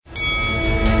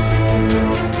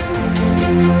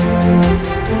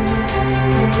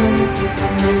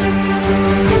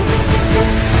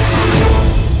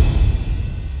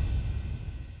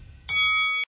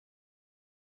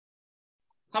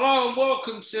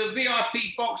welcome to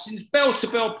VIP Boxing's Bell to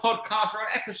Bell podcast. We're on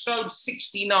episode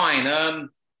 69.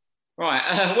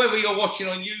 Whether you're watching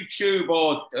on YouTube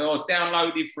or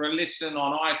downloaded for a listen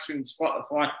on iTunes,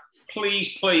 Spotify,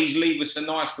 please leave us a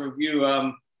nice review.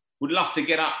 We'd love to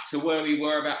get up to where we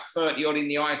were, about 30 odd in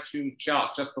the iTunes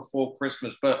charts just before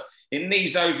Christmas, but it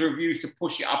needs those reviews to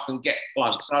push it up and get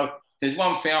plugged. So if there's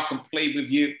one thing I can plead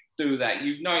with you, do that.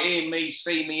 You know,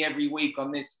 see me every week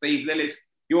on this, Steve Lillis.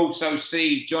 You also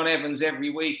see John Evans every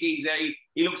week. He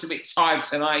looks a bit tired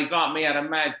tonight. He's like me, had a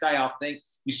mad day, I think.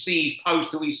 You see his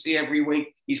poster we see every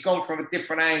week. He's gone from a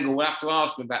different angle. We'll have to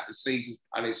ask him about the Caesars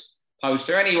Palace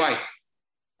poster. Anyway,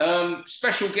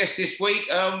 special guest this week.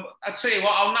 I tell you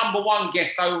what, our number one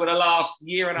guest over the last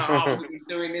year and a half we've been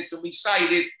doing this, and we say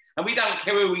this, and we don't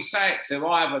care who we say it to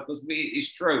either, because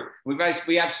it's true.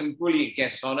 We have some brilliant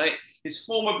guests on it. It's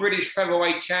former British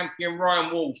featherweight champion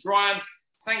Ryan Walsh. Ryan,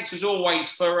 thanks as always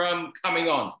for coming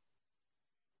on.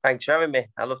 Thanks for having me.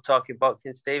 I love talking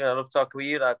boxing, Stephen. I love talking with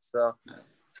you, lads. So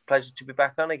it's a pleasure to be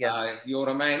back on again. You're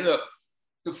the man. Look,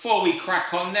 before we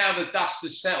crack on, now the dust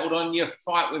has settled on your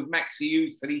fight with Maxi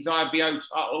Hughes for his IBO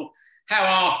title. How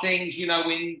are things? You know,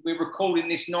 when we're recording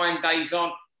this 9 days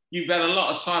on, you've had a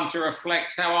lot of time to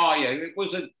reflect. How are you?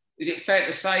 Is it fair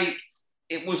to say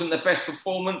it wasn't the best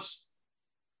performance?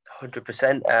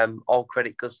 100%. All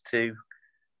credit goes to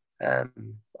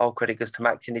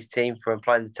Max and his team for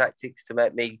employing the tactics to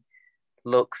make me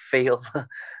look, feel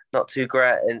not too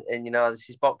great. And you know, this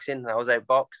is boxing. I was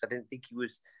outboxed. I didn't think he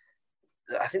was.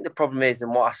 I think the problem is,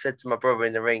 and what I said to my brother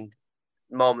in the ring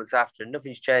moments after,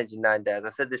 nothing's changed in 9 days. I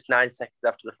said this 9 seconds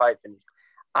after the fight finished.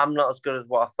 I'm not as good as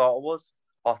what I thought I was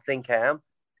or think I am.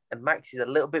 And Max is a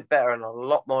little bit better and a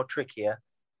lot more trickier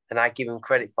than I give him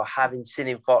credit for, having seen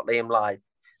him fought Liam live.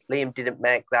 Liam didn't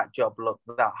make that job look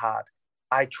that hard.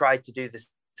 I tried to do the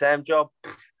same job.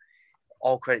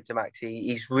 All credit to Max.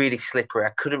 He's really slippery.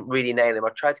 I couldn't really nail him. I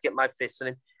tried to get my fists on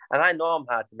him. And I know I'm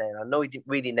hard to nail. I know he didn't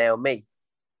really nail me.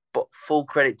 But full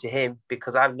credit to him,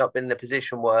 because I've not been in a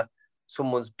position where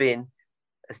someone's been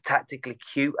as tactically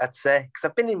cute, I'd say. Because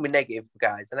I've been in with negative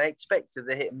guys, and I expected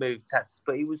the hit and move tactics,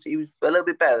 but he was a little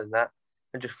bit better than that.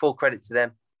 And just full credit to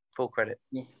them. Full credit.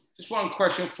 Yeah. Just one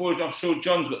question for you. I'm sure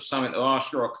John's got something to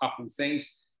ask you, or a couple of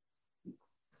things.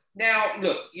 Now,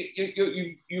 look,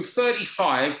 you're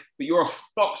 35, but you're a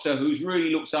boxer who's really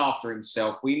looks after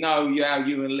himself. We know how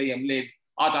you and Liam live.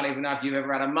 I don't even know if you've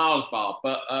ever had a Mars bar,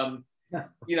 but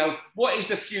you know, what is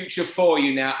the future for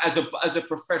you now as a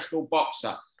professional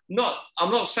boxer?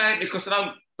 I'm not saying it because I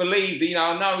don't believe that. You know,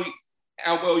 I know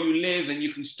how well you live and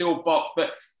you can still box,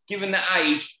 but given the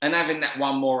age and having that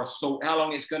one more assault, how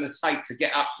long it's going to take to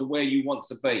get up to where you want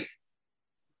to be?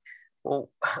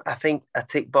 Well, I think I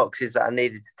tick boxes that I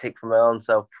needed to tick for my own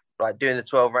self. Like doing the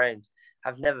 12 rounds,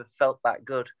 I've never felt that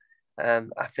good.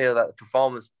 I feel that the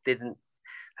performance didn't.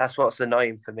 That's what's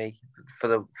annoying for me. For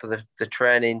the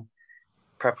training,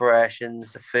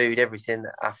 preparations, the food, everything.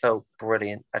 I felt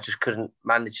brilliant. I just couldn't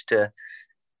manage to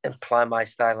apply my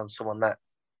style on someone that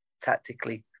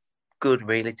tactically good.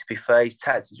 Really, to be fair, his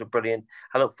tactics were brilliant.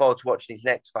 I look forward to watching his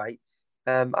next fight.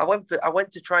 I went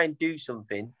to try and do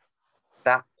something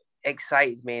that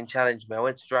excited me and challenged me. I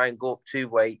went to try and go up 2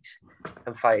 weights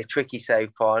and fight a tricky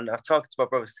southpaw. And I've talked to my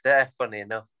brothers today, funny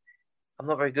enough. I'm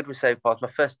not very good with southpaws. My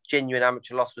first genuine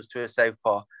amateur loss was to a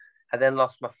southpaw. I then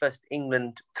lost my first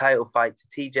England title fight to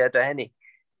TJ Doheny,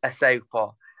 a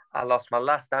southpaw. I lost my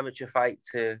last amateur fight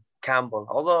to Campbell.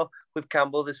 Although with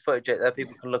Campbell, there's footage out there,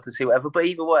 people can look and see whatever. But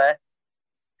either way,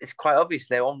 it's quite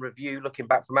obvious now on review, looking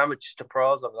back from amateurs to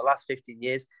pros over the last 15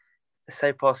 years, the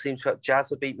southpaw seems to have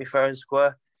Jazza beat me fair and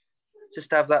square.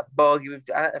 Just to have that bogey.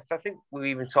 I think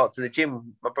we even talked to the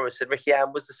gym. My brother said Ricky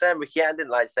Hatton was the same. Ricky Hatton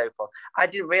didn't like southpaws. I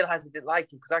didn't realise I didn't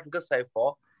like him because I can go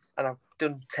southpaw, and I've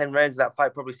done 10 rounds of that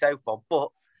fight, probably southpaw. But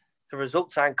the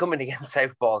results aren't coming against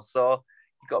southpaws. So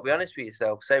you've got to be honest with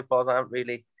yourself. Southpaws aren't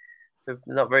really,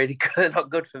 not very good. Not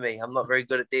good for me. I'm not very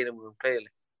good at dealing with them, clearly.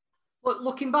 Well,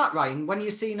 looking back, Ryan, when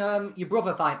you seen your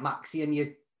brother fight Maxi and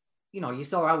you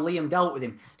saw how Liam dealt with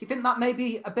him, do you think that may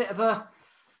be a bit of a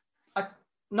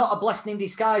not a blessing in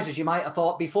disguise, as you might have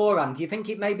thought beforehand? Do you think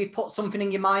it maybe put something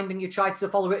in your mind and you tried to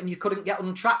follow it and you couldn't get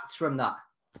untrapped from that?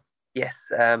 Yes,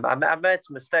 I made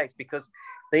some mistakes because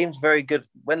Liam's very good.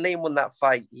 When Liam won that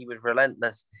fight, he was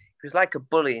relentless. He was like a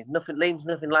bully. Liam's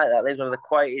nothing like that. Liam's one of the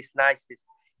quietest, nicest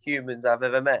humans I've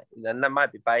ever met. And that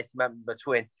might be biased, might be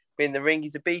between. But in the ring,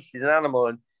 he's a beast. He's an animal.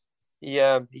 And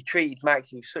he treated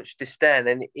Max with such disdain.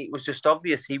 And it was just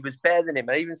obvious he was better than him.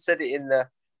 I even said it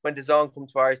when DAZN come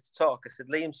to ours to talk. I said,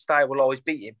 Liam's style will always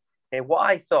beat him. And what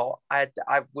I thought, I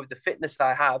with the fitness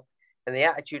I have and the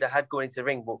attitude I had going into the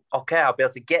ring, well, okay, I'll be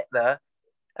able to get there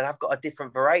and I've got a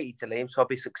different variety to Liam, so I'll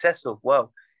be successful.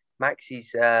 Well,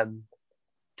 Maxi's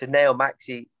to nail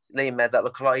Maxi, Liam made that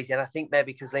look a lot easier, and I think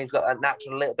maybe because Liam's got that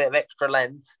natural little bit of extra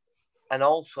length, and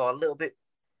also a little bit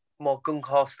more gung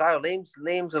ho style.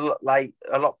 Liam's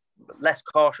a lot less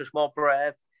cautious, more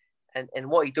brave, and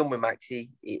what he done with Maxi,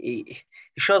 he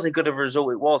shows how good of a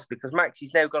result it was, because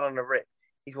Maxi's now gone on a rip.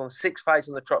 He's won 6 fights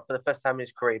on the trot for the first time in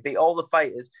his career. Beat all the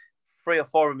fighters. 3 or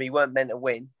 4 of them he weren't meant to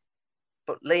win.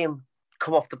 But Liam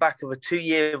come off the back of a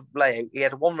 2-year layout. He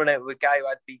had one run out with a guy who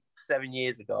I'd beat 7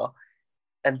 years ago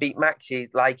and beat Maxi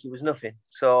like it was nothing.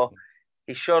 So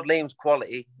he showed Liam's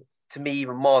quality to me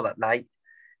even more that night.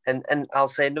 And I'll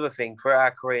say another thing, for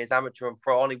our careers, amateur and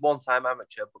pro, only one time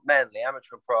amateur, but mainly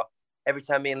amateur and pro, every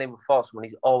time me and Liam would fought someone,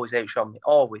 he's always outshone me,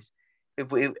 always.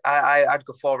 I'd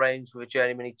go 4 rounds with a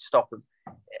journeyman, he'd stop him.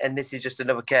 And this is just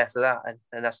another case of that.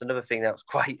 And that's another thing that was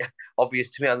quite obvious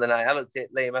to me on the night. I looked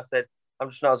at Liam, I said, I'm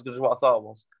just not as good as what I thought I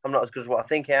was. I'm not as good as what I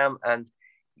think I am. And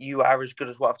you are as good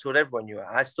as what I've told everyone you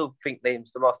are. I still think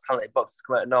Liam's the most talented boxer to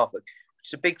come out of Norfolk, which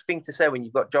is a big thing to say when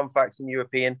you've got John Faxon,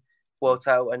 European, world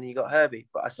title, and you got Herbie.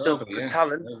 But I still,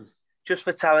 talent, just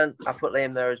for talent, I put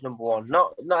Liam there as number one.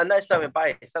 And that's not even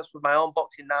biased. That's with my own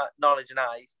boxing knowledge and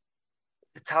eyes.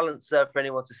 The talent's there for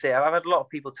anyone to see. I've had a lot of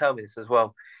people tell me this as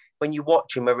well. When you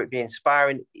watch him, whether it be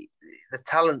inspiring, the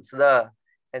talent's there.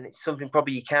 And it's something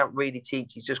probably you can't really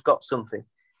teach. He's just got something.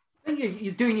 I think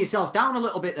you're doing yourself down a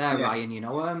little bit there, Ryan. You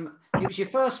know, it was your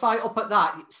first fight up at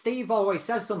that. Steve always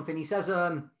says something. He says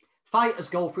fighters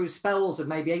go through spells of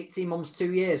maybe 18 months,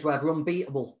 2 years where they're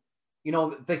unbeatable. You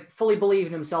know, they fully believe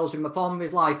in themselves in the form of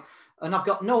his life. And I've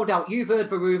got no doubt you've heard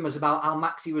the rumours about how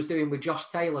Maxi was doing with Josh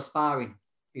Taylor sparring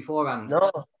beforehand.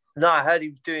 No, I heard he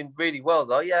was doing really well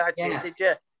though. Yeah, actually, I did.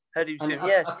 Yeah. Heard he was doing,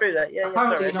 it's true that. Yeah,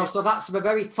 apparently, you know, so that's the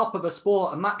very top of a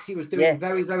sport, and Maxi was doing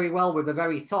very, very well with the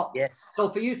very top. Yes. So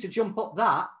for you to jump up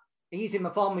that, he's in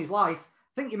the form of his life,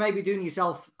 I think you may be doing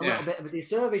yourself a little bit of a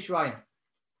disservice, Ryan.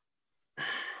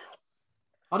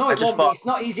 I know it's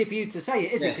not easy for you to say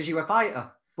it, is it? Because you're a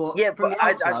fighter. But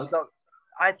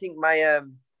I think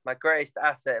my greatest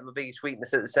asset and my biggest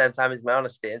weakness at the same time is my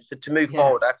honesty. And to move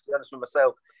forward, I have to be honest with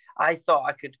myself. I thought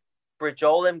I could bridge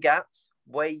all them gaps,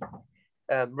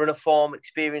 run a form,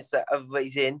 experience that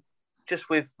everybody's in, just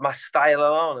with my style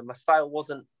alone. And my style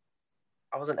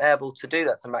I wasn't able to do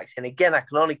that to Maxi. And again, I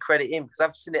can only credit him because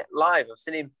I've seen it live. I've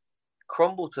seen him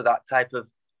crumble to that type of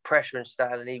pressure and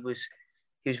style. And he was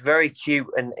very cute,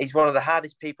 and he's one of the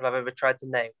hardest people I've ever tried to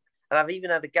name. And I've even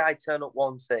had a guy turn up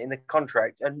once in the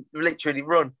contract and literally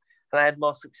run, and I had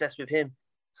more success with him.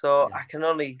 So I can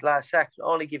only, like I said, I can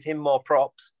only give him more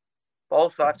props. But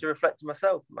also I have to reflect to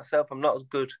myself. I'm not as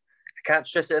good. I can't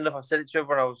stress it enough. I've said it to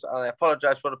everyone else, and I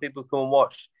apologise for the people who come and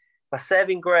watch. My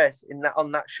saving grace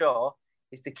on that show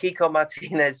is the Kiko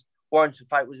Martinez Warrington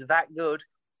fight was that good.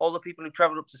 All the people who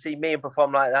travelled up to see me and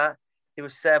perform like that, they were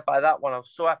saved by that one. I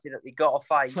was so happy that they got a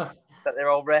fight that they're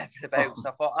all raving about. So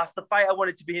I thought that's the fight I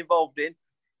wanted to be involved in,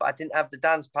 but I didn't have the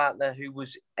dance partner who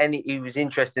was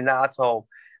interested in that at all.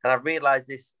 And I realised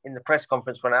this in the press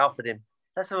conference when I offered him,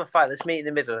 let's have a fight. Let's meet in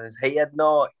the middle. And he had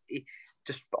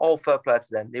just all fair play to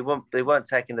them. They weren't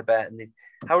taking the bet. And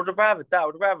I would have rathered that. I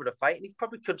would have rathered a fight. And he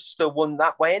probably could have still won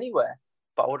that way anywhere.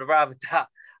 But I would have rathered that.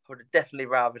 I would have definitely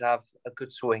rathered have a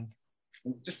good swing.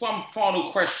 Just one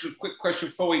final question, quick question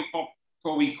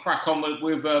before we crack on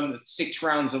with 6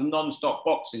 rounds of non-stop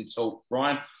boxing talk,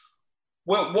 Ryan.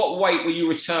 What weight will you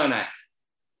return at?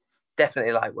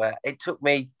 Definitely lightweight. It took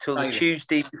me till the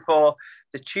Tuesday before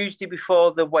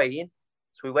the weigh-in.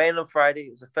 So we weigh in on Friday.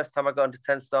 It was the first time I got under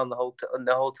 10 stone the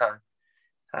whole time.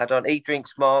 I don't eat, drink,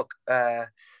 smoke. I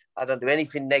don't do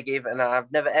anything negative, and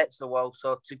I've never ate so well.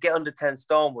 So to get under 10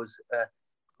 stone was a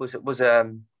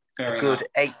good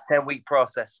 8 to 10 week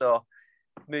process. So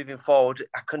moving forward,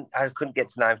 I couldn't get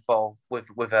to 9-4 with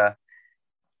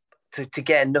to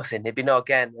get nothing. It'd be no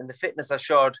gain. And the fitness I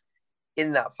showed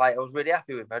in that fight, I was really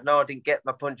happy with. I know I didn't get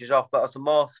my punches off. That was the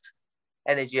most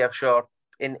energy I've showed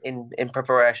in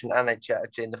preparation and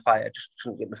actually in the fight. I just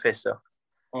couldn't get my fists off.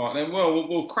 All right, then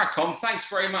we'll crack on. Thanks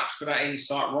very much for that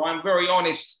insight, Ryan. Very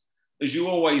honest, as you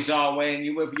always are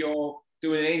whether you're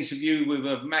doing an interview with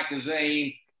a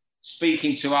magazine,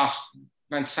 speaking to us.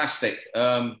 Fantastic.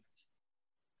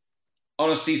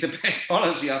 Honesty is the best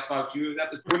honesty I spoke to you.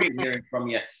 That was brilliant hearing from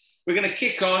you. We're going to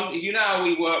kick on. You know how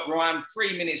we work, Ryan.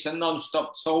 3 minutes of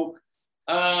non-stop talk.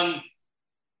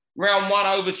 Round 1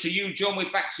 over to you, John.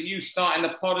 We're back to you starting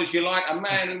the pod as you like. A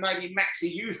man who maybe Maxi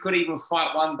Hughes could even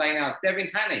fight one day now. Devin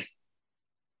Haney.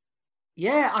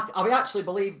 Yeah, I actually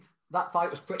believe that fight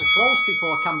was pretty close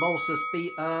before Kambosos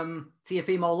beat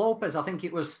Teofimo Lopez. I think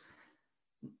it was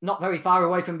not very far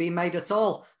away from being made at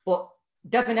all. But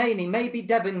Devin Haney, maybe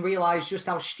Devin realised just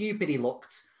how stupid he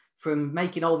looked from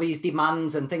making all these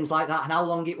demands and things like that and how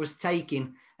long it was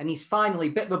taking. And he's finally,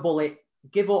 bit of a bullet,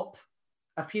 give up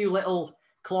a few little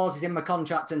clauses in my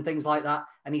contract and things like that.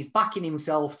 And he's backing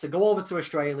himself to go over to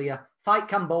Australia, fight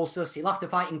Kambosos. He'll have to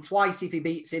fight him twice if he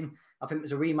beats him. I think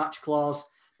there's a rematch clause.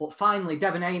 But finally,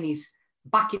 Devin Haney's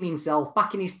backing himself,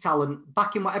 backing his talent,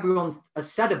 backing what everyone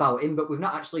has said about him, but we've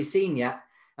not actually seen yet,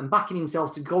 and backing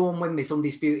himself to go and win this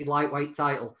undisputed lightweight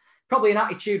title. Probably an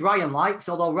attitude Ryan likes,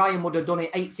 although Ryan would have done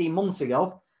it 18 months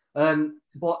ago.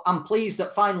 But I'm pleased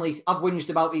that finally I've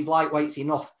whinged about these lightweights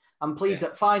enough. I'm pleased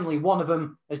that finally one of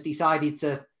them has decided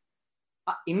to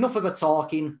enough of a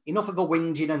talking, enough of a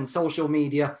whinging and social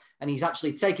media, and he's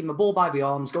actually taking the bull by the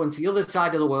horns, going to the other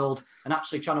side of the world and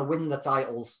actually trying to win the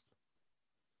titles.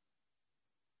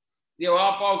 Yeah,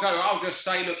 well, I'll just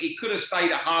say, look, he could have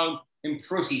stayed at home in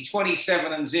Prusy,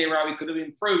 27-0. He could have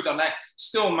improved on that,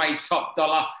 still made top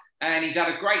dollar. And he's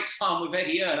had a great time with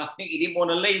Eddie Hearn. I think he didn't want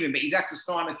to leave him, but he's had to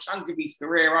sign a chunk of his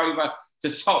career over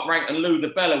to Top Rank and Lou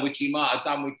DiBella, which he might have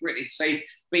done with gritted teeth.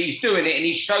 But he's doing it, and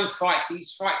he showed fights.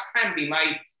 These fights can be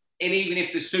made, and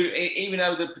even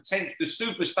though the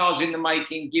superstars in the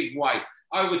making give way.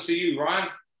 Over to you, Ryan.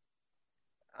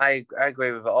 I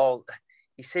agree with it all.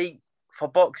 You see, for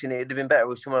boxing, it would have been better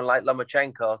with someone like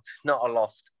Lomachenko not a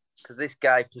lost, because this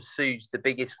guy pursues the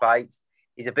biggest fights.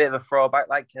 He's a bit of a throwback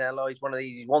like Canelo. He's one of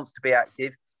these, he wants to be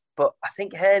active. But I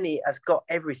think Haney has got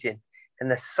everything.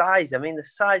 And the size, the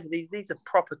size of these are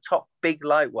proper top big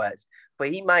lightweights. But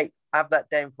he might have that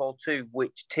downfall too,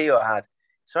 which Teo had.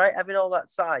 So right, having all that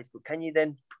size, but can you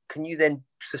then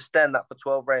sustain that for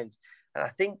 12 rounds? And I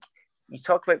think you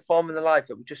talk about form in the life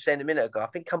that we were just saying a minute ago. I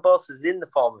think Kambosos is in the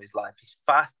form of his life. He's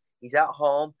fast, he's at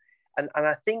home. And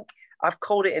I think I've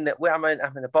called it in that I'm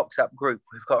in a box up group.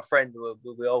 We've got a friend who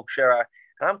we all share our,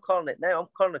 and I'm calling it now. I'm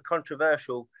calling a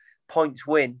controversial points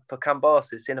win for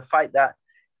Kambosos in a fight that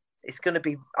it's going to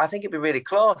be. I think it'll be really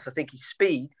close. I think his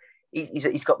speed.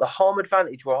 He's got the home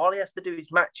advantage where all he has to do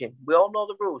is match him. We all know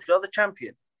the rules. You're the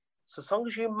champion, so as long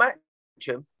as you match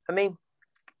him.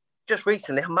 Just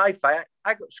recently in my fight,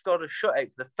 I got scored a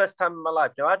shutout for the first time in my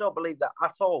life. Now I don't believe that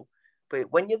at all.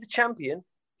 But when you're the champion,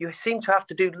 you seem to have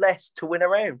to do less to win a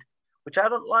round, which I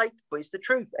don't like, but it's the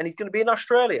truth. And he's going to be in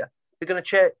Australia. They're going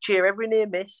to cheer every near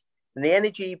miss, and the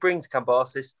energy he brings,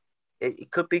 Kambosos,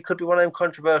 it could be one of them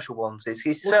controversial ones.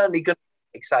 He's certainly going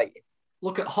to be exciting.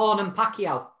 Look at Horn and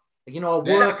Pacquiao. A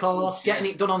workhorse, getting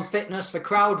it done on fitness, the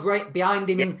crowd right behind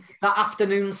him in that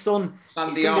afternoon sun.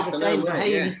 It's going to be the same for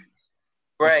Haney.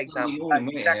 Great example.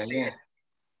 Exactly. Yeah.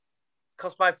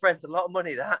 Cost my friends a lot of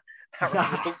money, that.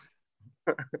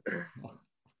 There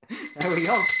we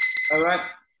go. All right.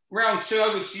 Round two,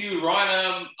 over to you,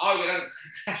 Ryan. I've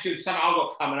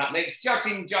got coming up next.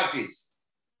 Judging judges.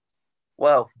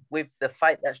 Well, with the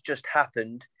fight that's just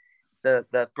happened,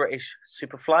 the British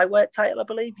super flyweight title, I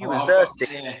believe, you reversed it.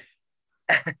 Yeah.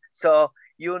 So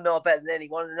you'll know better than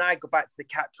anyone. And I go back to the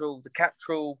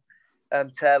Cattrall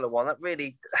Taylor one. That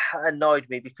really annoyed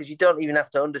me because you don't even have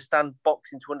to understand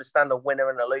boxing to understand a winner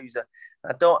and a loser.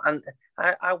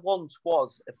 I once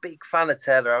was a big fan of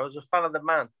Taylor. I was a fan of the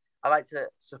man. I like to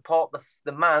support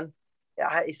the man.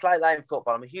 It's like that in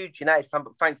football. I'm a huge United fan,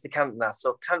 but thanks to Cantona.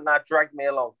 So Cantona dragged me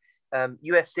along.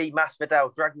 UFC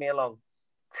Masvidal dragged me along.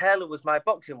 Taylor was my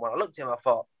boxing one. I looked at him, I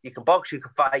thought, you can box, you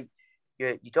can fight.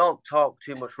 You don't talk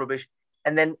too much rubbish.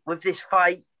 And then with this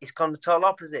fight, it's gone the total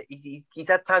opposite. He's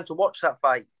had time to watch that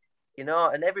fight,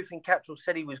 and everything Cattrall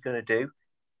said he was going to do,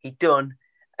 he done.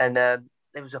 And there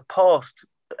was a post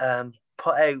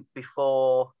put out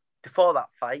before that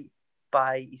fight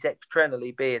by his ex-trainer,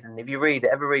 Lee Beard. And if you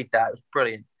ever read that, it was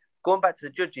brilliant. Going back to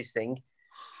the judges thing,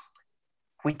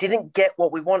 we didn't get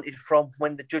what we wanted from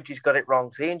when the judges got it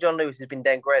wrong. So Ian John Lewis has been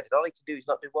downgraded. All he can do is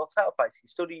not do world title fights. He can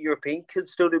still do European, could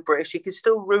still do British. He can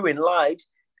still ruin lives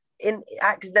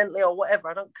accidentally or whatever.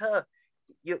 I don't care.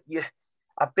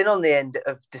 I've been on the end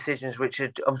of decisions which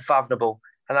are unfathomable.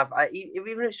 And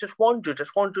even if it's just one judge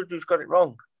who's got it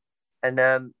wrong. And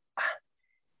the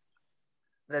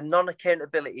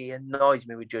non-accountability annoys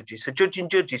me with judges. So judging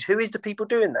judges, who is the people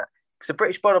doing that? Because the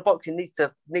British Board of Boxing needs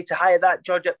to hire that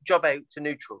job out to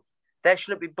neutral. They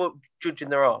shouldn't be judging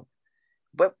their own.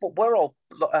 But we're all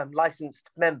licensed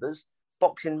members,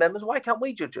 boxing members. Why can't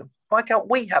we judge them? Why can't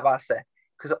we have our say?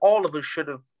 Because all of us should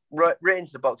have written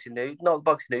to the boxing news, not the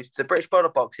boxing news, to the British Board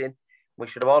of Boxing. We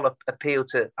should have all appealed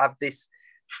to have this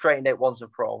straightened out once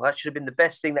and for all. That should have been the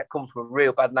best thing that comes from a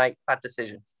real bad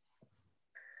decision.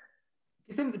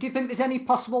 Do you think there's any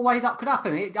possible way that could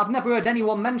happen? I've never heard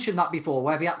anyone mention that before,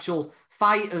 where the actual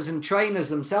fighters and trainers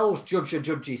themselves judge the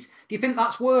judges. Do you think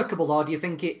that's workable, or do you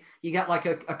think you get like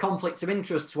a conflict of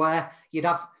interests where you'd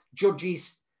have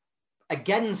judges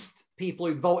against people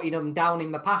who voted them down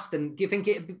in the past? And do you think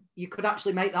you could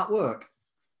actually make that work?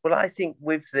 Well, I think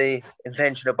with the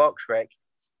invention of BoxRec,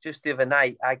 just the other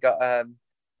night, I got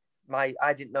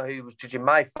I didn't know who was judging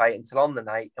my fight until on the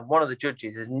night, and one of the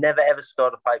judges has never ever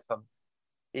scored a fight for me.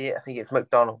 I think it's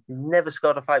McDonald. He never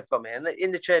scored a fight for me. And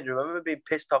in the change room, I remember being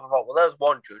pissed off about, well, there's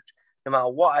one judge. No matter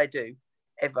what I do,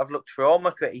 if I've looked through all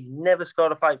my career, he's never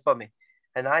scored a fight for me.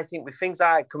 And I think with things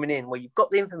like coming in, where you've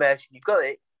got the information, you've got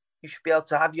it, you should be able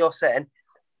to have your say. And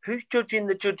who's judging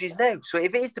the judges now? So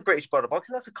if it is the British Board of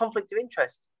Boxing, that's a conflict of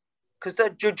interest, because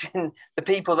they're judging the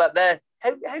people that they're.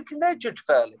 How can they judge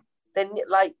fairly? Then,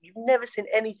 like, you've never seen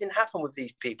anything happen with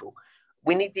these people.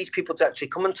 We need these people to actually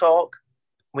come and talk.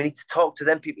 We need to talk to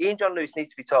them people. Ian John Lewis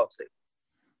needs to be talked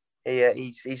to.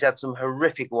 He's had some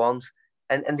horrific ones,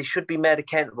 and they should be made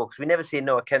accountable, because we never see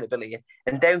no accountability.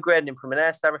 And downgrading him from an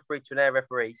air star referee to an air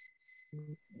referee,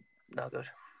 not good.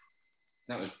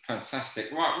 That was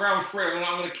fantastic. Right, round 3, and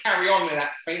I'm going to carry on with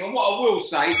that thing. And what I will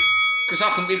say, because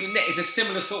I can be, it's a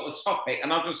similar sort of topic,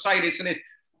 and I'll just say this, and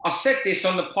I said this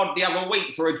on the pod the other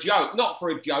week for a joke, not for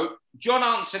a joke. John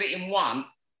answered it in one,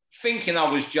 thinking I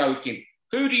was joking.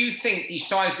 Who do you think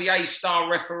decides the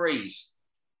A-star referees?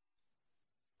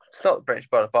 It's not the British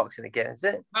Board of Boxing again, is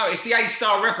it? No, it's the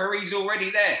A-star referees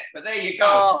already there. But there you go.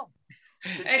 Oh.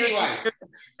 Anyway.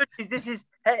 This is...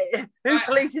 who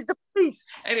polices the police?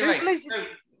 Anyway,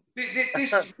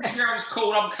 this round's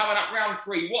called I'm Coming Up round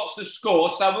 3. What's the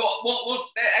score? So what was...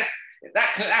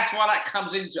 That's why that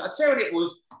comes into it. I tell you what it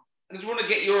was. I just want to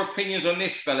get your opinions on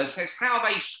this, fellas. It's how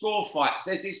they score fights.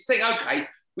 There's this thing, okay...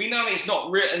 We know it's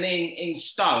not written in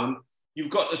stone. You've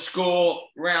got to score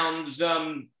rounds,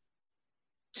 10-8,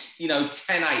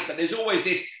 but there's always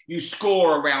this, you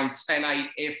score around 10-8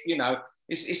 if,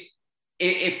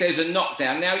 if there's a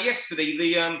knockdown. Now, yesterday,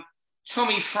 the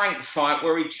Tommy Frank fight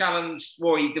where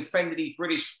he defended his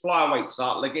British flyweight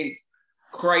title against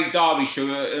Craig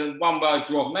Derbyshire, one-word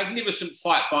draw. Magnificent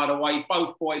fight, by the way.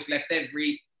 Both boys left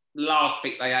every last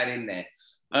pick they had in there.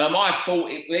 I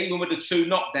thought, even with the 2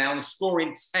 knockdowns,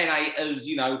 scoring 10-8 as,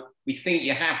 we think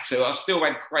you have to, I still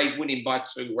had Craig winning by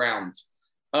 2 rounds.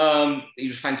 He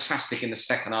was fantastic in the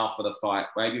second half of the fight.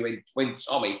 Maybe when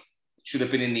Tommy should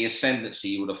have been in the ascendancy,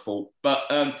 you would have thought. But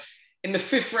in the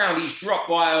 5th round, he's dropped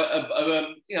by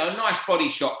a nice body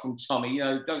shot from Tommy.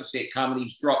 Don't see it coming.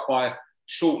 He's dropped by a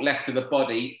short left to the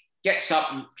body, gets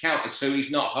up and counter 2.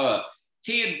 He's not hurt.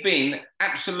 He had been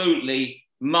absolutely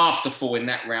masterful in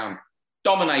that round.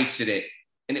 Dominated it,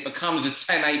 and it becomes a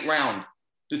 10-8 round.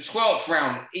 The 12th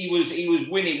round, he was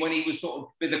winning when he was sort of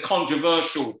with the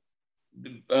controversial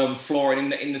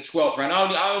flooring in the 12th round.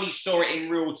 I only saw it in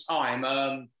real time,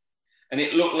 and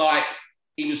it looked like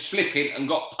he was slipping and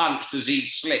got punched as he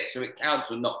slipped, so it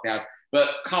counts as a knockdown.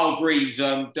 But Carl Greaves,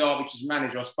 Derby's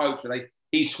manager, I spoke to,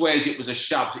 he swears it was a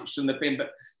shove. It shouldn't have been.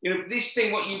 But this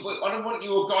thing, I don't want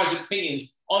your guys'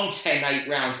 opinions on 10-8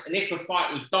 rounds. And if a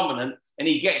fight was dominant and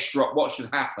he gets dropped, what should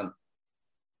happen?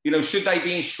 Should they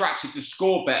be instructed to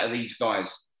score better, these guys?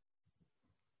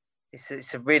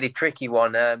 It's a really tricky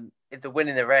one. If they're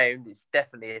winning the round, it's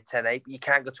definitely a 10-8, but you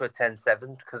can't go to a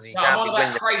 10-7 because you can't be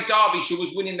winning. Craig Derbyshire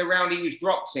was winning the round he was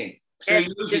dropped in. So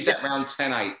he loses that round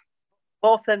 10-8.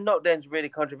 Both them knockdowns are really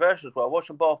controversial as well. I watched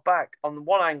them both back. On the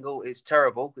one angle, it's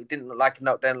terrible. It didn't look like a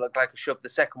knockdown, it looked like a shove. The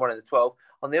second one in the 12.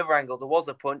 On the other angle, there was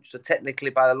a punch, so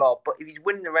technically by the law. But if he's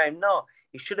winning the round, no,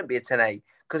 it shouldn't be a 10-8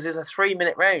 because there's a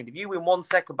 3-minute round. If you win 1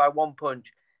 second by 1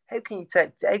 punch, how can you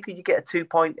get a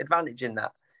 2-point advantage in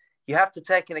that? You have to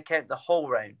take into account the whole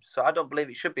round. So I don't believe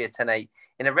it should be a 10-8.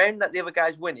 In a round that the other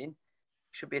guy's winning, it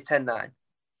should be a 10-9.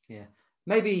 Yeah.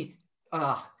 Maybe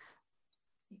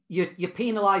you're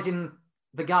penalising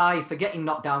the guy for getting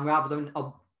knocked down rather than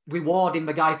rewarding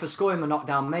the guy for scoring the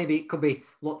knockdown. Maybe it could be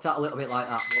looked at a little bit like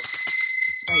that.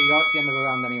 But there you go. It's the end of the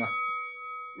round anyway.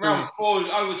 Round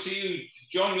 4, over to you,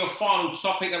 John. Your final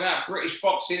topic about British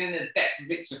boxing in the depth of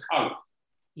Victor Cope.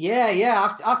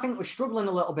 Yeah. I think we're struggling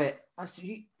a little bit.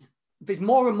 There's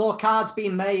more and more cards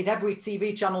being made. Every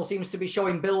TV channel seems to be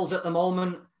showing bills at the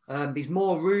moment. There's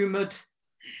more rumoured.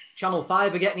 Channel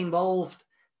 5 are getting involved.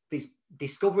 There's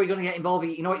Discovery going to get involved.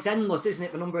 It's endless, isn't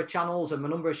it? The number of channels and the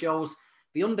number of shows.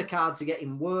 The undercards are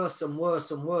getting worse and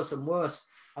worse and worse and worse.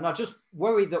 And I just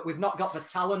worry that we've not got the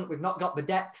talent, we've not got the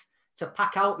depth to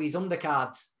pack out these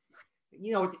undercards.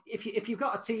 If you've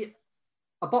got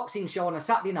a boxing show on a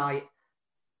Saturday night,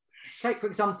 take, for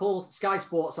example, Sky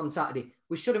Sports on Saturday.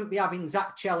 We shouldn't be having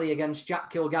Zach Chelly against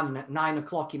Jack Kilgannon at 9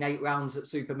 o'clock in 8 rounds at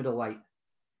super middleweight.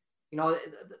 You know,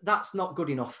 that's not good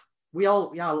enough. We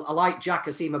all, I like Jack.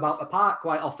 I see him about the park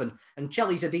quite often, and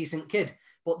Chelly's a decent kid,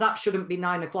 but that shouldn't be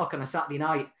 9 o'clock on a Saturday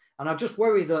night. And I just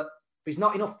worry that there's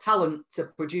not enough talent to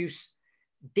produce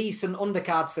decent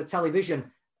undercards for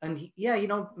television. And yeah, you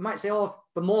know, might say, oh,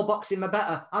 the more boxing, the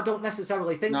better. I don't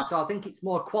necessarily think so. I think it's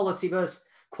more quality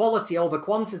over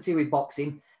quantity with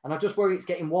boxing. And I just worry it's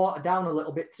getting watered down a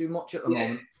little bit too much at the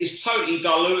moment. It's totally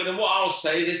diluted. And what I'll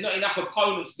say, there's not enough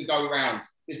opponents to go round.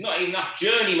 There's not enough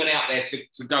journeymen out there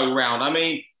to go round. I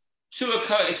mean, two of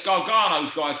Curtis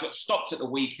Gargano's guys got stopped at the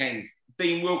weekend.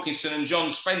 Dean Wilkinson and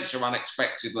John Spencer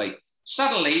unexpectedly.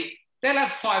 Suddenly, they'll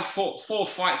have four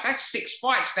fights. That's 6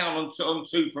 fights down on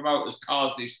two promoters'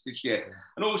 cards this year.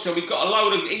 And also, we've got a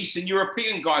load of Eastern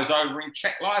European guys over in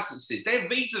Czech licenses. Their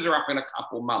visas are up in a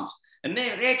couple of months. And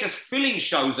they're just filling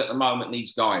shows at the moment,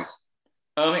 these guys.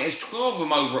 There's 12 of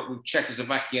them over with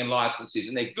Czechoslovakian licenses,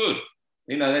 and they're good.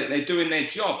 You know, they're doing their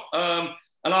job.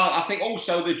 And I think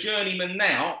also the journeymen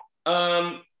now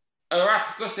are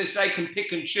happy because they can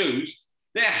pick and choose.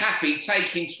 They're happy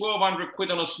taking 1,200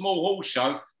 quid on a small hall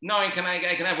show, knowing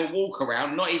they can have a walk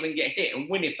around, not even get hit and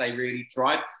win if they really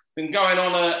tried, than going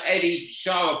on a Eddie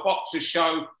show, a boxer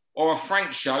show, or a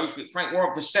Frank show. Frank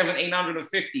Warren for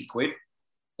 1,750 quid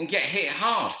and get hit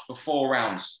hard for 4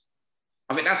 rounds.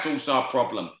 I think that's also a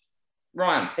problem.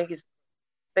 Ryan? I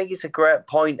think it's a great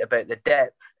point about the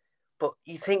depth, but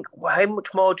you think, well, how much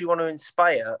more do you want to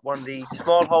inspire one of these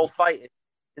small hole fighters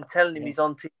than telling him he's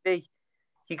on TV?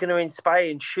 You're going to inspire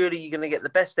and surely you're going to get the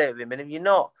best out of him. And if you're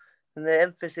not, then the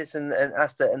emphasis and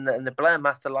the blame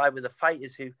has to lie with the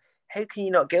fighters who, how can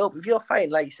you not get up? If you're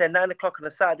fighting, like you said, 9 o'clock on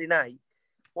a Saturday night,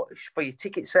 what for your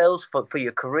ticket sales, for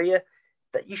your career,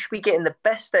 that you should be getting the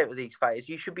best out of these fighters.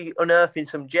 You should be unearthing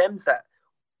some gems that,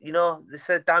 you know, they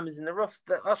said diamonds in the rough.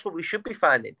 That's what we should be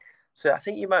finding. So I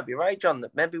think you might be right, John,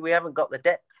 that maybe we haven't got the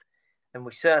depth, and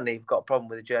we certainly have got a problem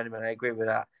with the journeyman. I agree with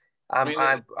that.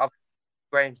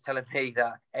 Graham's telling me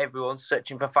that everyone's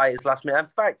searching for fighters last minute. In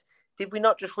fact, did we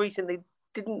not just recently,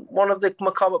 didn't one of the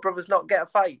McCormack brothers not get a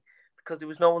fight because there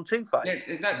was no one to fight? Yeah,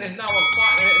 there's no one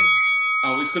fighting.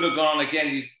 Oh, we could have gone on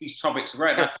again. These topics are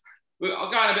great. We're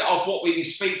going a bit off what we've been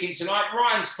speaking tonight.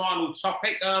 Ryan's final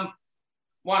topic,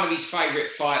 one of his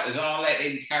favourite fighters, and I'll let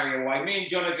him carry away. Me and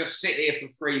John will just sit here for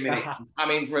 3 minutes and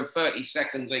come in for 30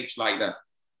 seconds each later.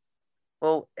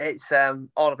 Well, it's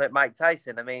all about Mike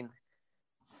Tyson. I mean,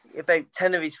 about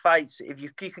 10 of his fights, if you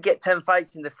could get 10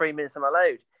 fights in the 3 minutes I'm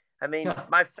allowed. I mean,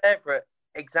 my favourite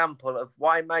example of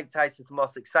why Mike Tyson's the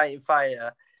most exciting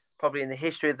fighter probably in the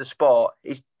history of the sport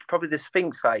is probably the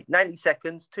Sphinx fight. 90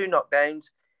 seconds, 2 knockdowns.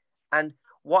 And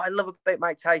what I love about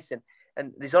Mike Tyson,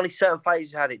 and there's only certain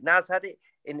fighters who had it. Nas had it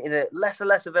in a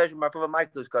lesser version. My brother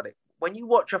Michael's got it. When you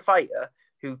watch a fighter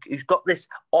who's got this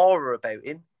aura about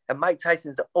him, and Mike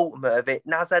Tyson's the ultimate of it.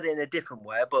 Nas had it in a different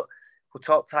way, but we'll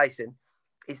talk Tyson.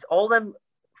 It's all them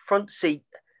front seat,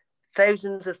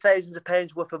 thousands of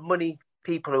pounds worth of money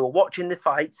people who are watching the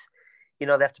fights. You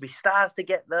know, they have to be stars to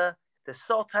get there. They're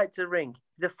so tight to the ring.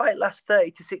 If the fight lasts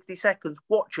 30 to 60 seconds,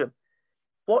 watch them.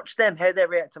 Watch them, how they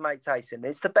react to Mike Tyson.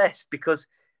 It's the best because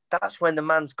that's when the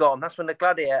man's gone. That's when the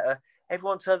gladiator,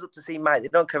 everyone turns up to see Mike. They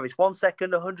don't care if it's 1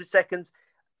 second, 100 seconds,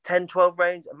 10, 12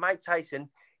 rounds. And Mike Tyson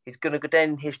is going to go down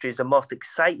in history as the most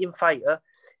exciting fighter.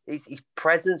 His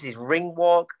presence, his ring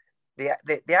walk, the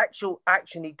actual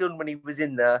action he done when he was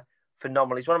in there,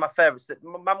 phenomenal. He's one of my favourites.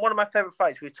 One of my favourite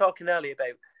fights, we were talking earlier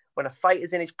about when a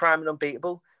fighter's in his prime and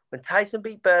unbeatable. When Tyson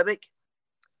beat Berbick,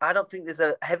 I don't think there's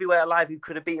a heavyweight alive who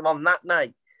could have beat him on that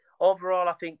night. Overall,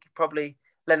 I think probably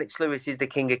Lennox Lewis is the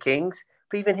king of kings.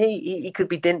 But even he could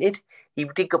be dinted. He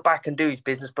did go back and do his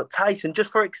business. But Tyson,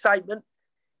 just for excitement,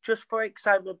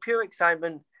 pure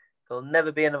excitement, there'll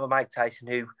never be another Mike Tyson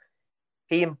who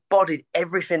he embodied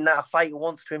everything that a fighter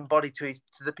wants to embody to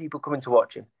the people coming to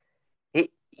watch him.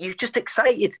 You're just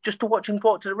excited. Just to watch him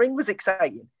walk to the ring was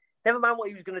exciting. Never mind what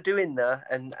he was going to do in there,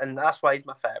 and that's why he's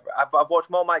my favourite. I've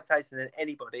watched more Mike Tyson than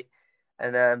anybody,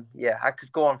 and I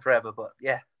could go on forever, but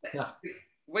yeah.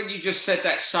 When you just said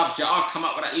that subject, I come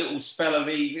up with that little spell of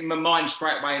in my mind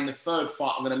straight away. In the third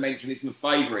fight, I'm going to mention it's my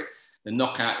favourite. The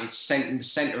knockout, it's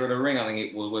centre of the ring. I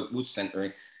think it was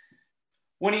centering.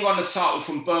 When he won the title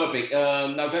from Berbick,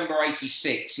 November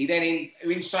 '86, he then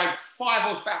inside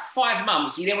about 5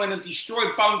 months, he then went and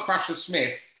destroyed Bone Crusher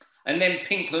Smith. And then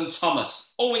Pinkland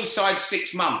Thomas, all inside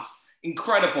 6 months.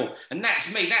 Incredible. And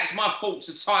that's me. That's my fault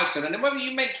to Tyson. And then whether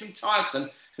you mention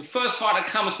Tyson, the first fight that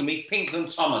comes to me is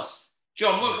Pinkland Thomas.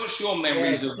 John, what's your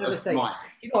memories of Mike?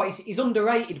 You know, he's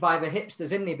underrated by the hipsters,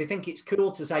 isn't he? They think it's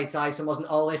cool to say Tyson wasn't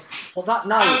all this. But that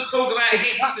night... Don't talk about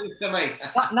hipsters to me.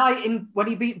 That night when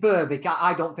he beat Berbick,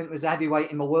 I don't think was a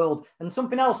heavyweight in the world. And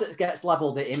something else that gets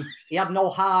levelled at him, he had no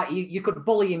heart. You could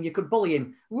bully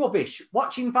him. Rubbish.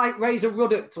 Watch him fight Razor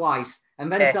Ruddock twice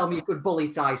and then tell me you could bully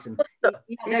Tyson.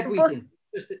 He had everything.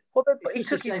 He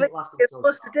took his leg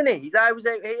busted, didn't he? His eye was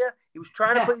out here. He was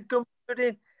trying to put his gun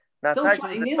in. Now, he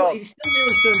still nearly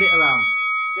turned it around.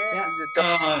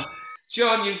 Yeah.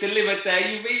 John, you've delivered there.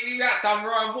 You've outdone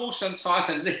Ryan Walsh on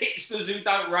Tyson, the hipsters who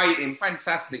don't rate him.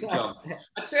 Fantastic, John.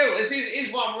 I tell you,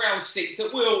 there's one round 6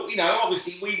 that will,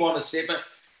 obviously we want to see, but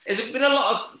there's been a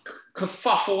lot of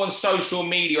kerfuffle on social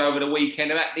media over the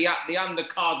weekend about the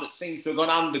undercard that seems to have gone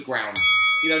underground.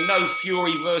 No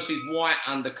Fury versus White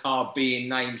undercard being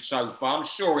named so far. I'm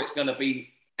sure it's going to be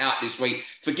out this week.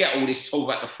 Forget all this talk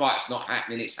about the fight's not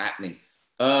happening. It's happening.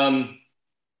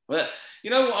 But you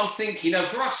know what I'm thinking?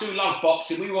 For us who love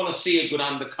boxing, we want to see a good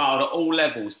undercard at all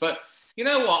levels. But you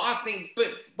know what? I think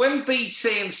when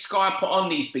BT and Sky put on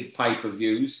these big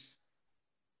pay-per-views,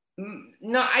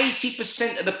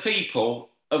 80% of the people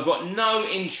have got no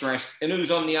interest in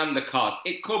who's on the undercard.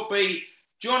 It could be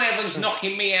John Evans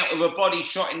knocking me out with a body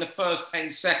shot in the first 10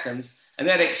 seconds, and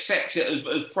they'd accept it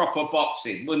as proper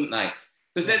boxing, wouldn't they?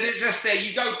 Because they're just there.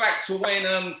 You go back to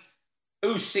when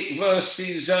Usyk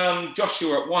versus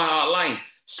Joshua at White Hart Lane.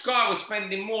 Sky was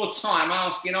spending more time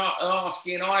asking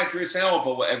Idris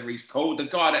Elba, whatever he's called, the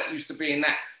guy that used to be in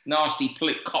that nasty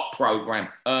cop program,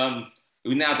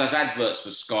 who now does adverts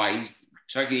for Sky.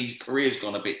 His career's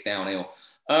gone a bit downhill.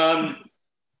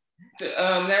 They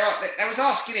was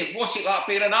asking him, what's it like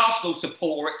being an Arsenal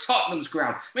supporter at Tottenham's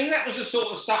ground? I mean, that was the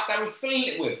sort of stuff they were filling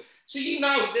it with. So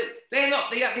that they're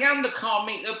not the undercard.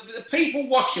 The people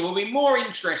watching will be more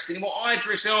interested in what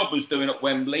Idris Elba's doing at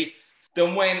Wembley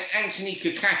than when Anthony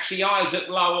Kakashi, Isaac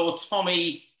Lowe, or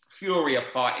Tommy Fury are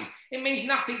fighting. It means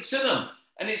nothing to them,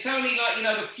 and it's only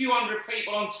the few hundred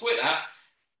people on Twitter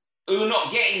who are not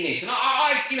getting this. And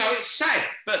it's sad,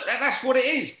 but that's what it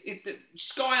is.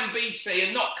 Sky and BT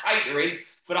are not catering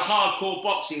for the hardcore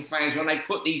boxing fans when they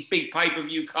put these big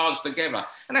pay-per-view cards together.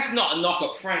 And that's not a knock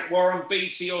at Frank Warren,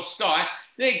 BT or Sky.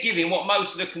 They're giving what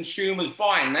most of the consumers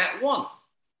buying that want.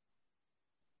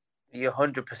 You're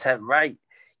 100% right.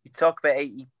 You talk about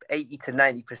 80 to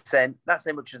 90%. That's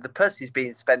how much of the purse is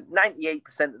being spent.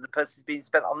 98% of the purse is being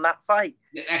spent on that fight.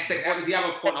 Yeah, that was the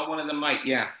other point I wanted to make,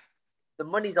 yeah. The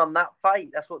money's on that fight.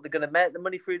 That's what they're going to make, the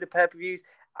money through the pay-per-views.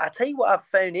 I tell you what I've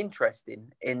found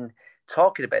interesting in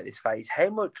talking about this fight is how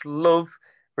much love,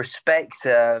 respect,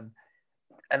 and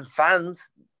fans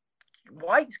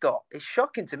White's got. It's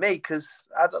shocking to me because,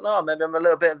 I don't know, maybe I'm a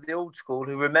little bit of the old school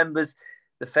who remembers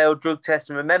the failed drug test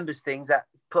and remembers things that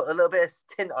put a little bit of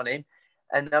tint on him.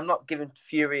 And I'm not giving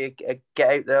Fury a get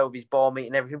out there with his ball meat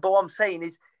and everything. But what I'm saying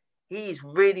is he's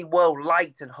really well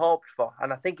liked and hoped for.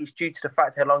 And I think it's due to the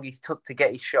fact how long he's took to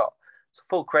get his shot. So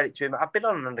full credit to him. I've been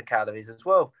on an undercard of his as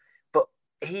well. But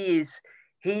he's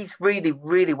really,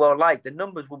 really well liked. The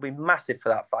numbers will be massive for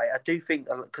that fight. I do think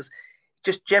that because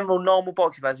just general normal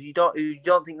boxing fans, you don't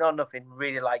think know nothing,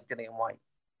 really like Dillian White.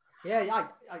 Yeah,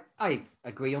 I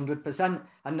agree 100%.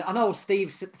 And I know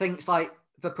Steve thinks like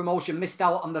the promotion missed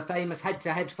out on the famous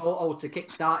head-to-head photo to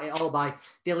kickstart it all by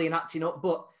Dillian acting up.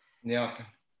 But yeah,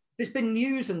 there's been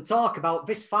news and talk about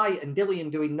this fight and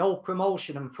Dillian doing no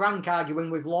promotion and Frank arguing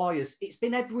with lawyers. It's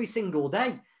been every single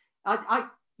day.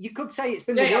 You could say it's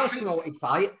been the worst promoted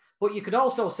fight, but you could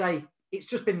also say it's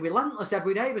just been relentless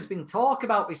every day. There's been talk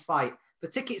about this fight. The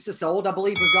tickets are sold. I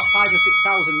believe we've got 5,000 or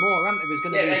 6,000 more, haven't we? There's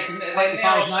going to be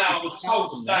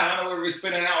 95,000. I don't know whether it's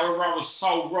been an hour or I was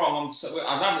told wrong.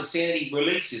 I haven't seen any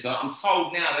releases. I'm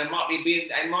told now they might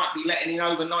be letting in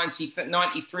over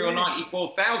 93 or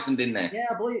 94,000 in there. Yeah,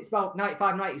 I believe it's about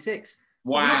 95, 96. So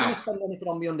wow. we're not going to spend anything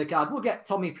on the undercard. We'll get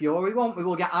Tommy Fury, won't we?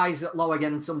 We'll get Isaac Lowe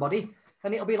against somebody.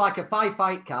 And it'll be like a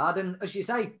 5-fight card. And as you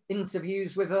say,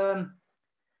 interviews with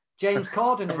James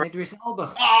Corden and Idris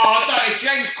Elba. Oh, no, if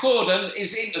James Corden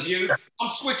is interviewed,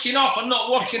 I'm switching off and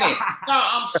not watching it. No,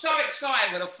 I'm so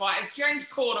excited for the fight. If James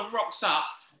Corden rocks up,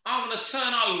 I'm going to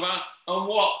turn over and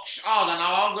watch, I don't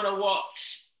know, I'm going to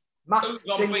watch Masked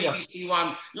Singer. BBC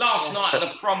One last night at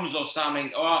the proms or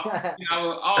something. Or,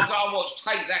 I'll go and watch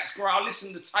Take That's Great. I'll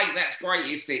listen to Take That's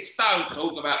Greatest Hits. Don't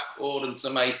talk about Corden to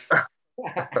me.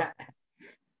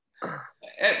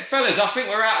 Fellas, I think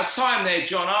we're out of time there,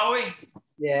 John, are we?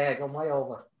 Yeah, gone way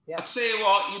over. Yeah. I tell you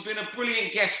what, you've been a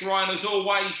brilliant guest, Ryan, as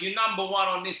always. You're number one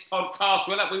on this podcast.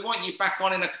 We want you back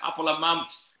on in a couple of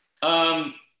months.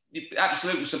 You're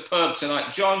absolutely superb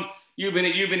tonight. John, you've been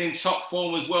in top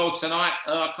form as well tonight.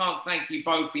 I can't thank you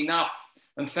both enough.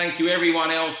 And thank you everyone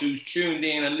else who's tuned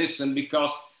in and listened,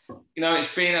 because, you know,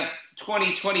 it's been a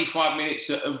 20, 25 minutes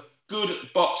of good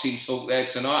boxing talk there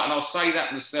tonight. And I'll say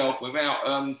that myself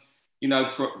without, you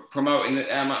know, promoting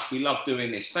how much we love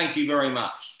doing this. Thank you very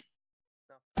much.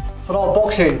 For all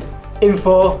boxing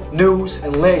info, news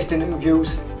and latest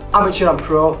interviews, amateur and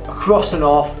pro, across the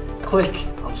north, click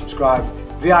and subscribe.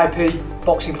 VIP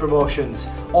Boxing Promotions.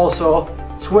 Also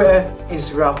Twitter,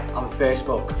 Instagram and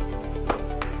Facebook.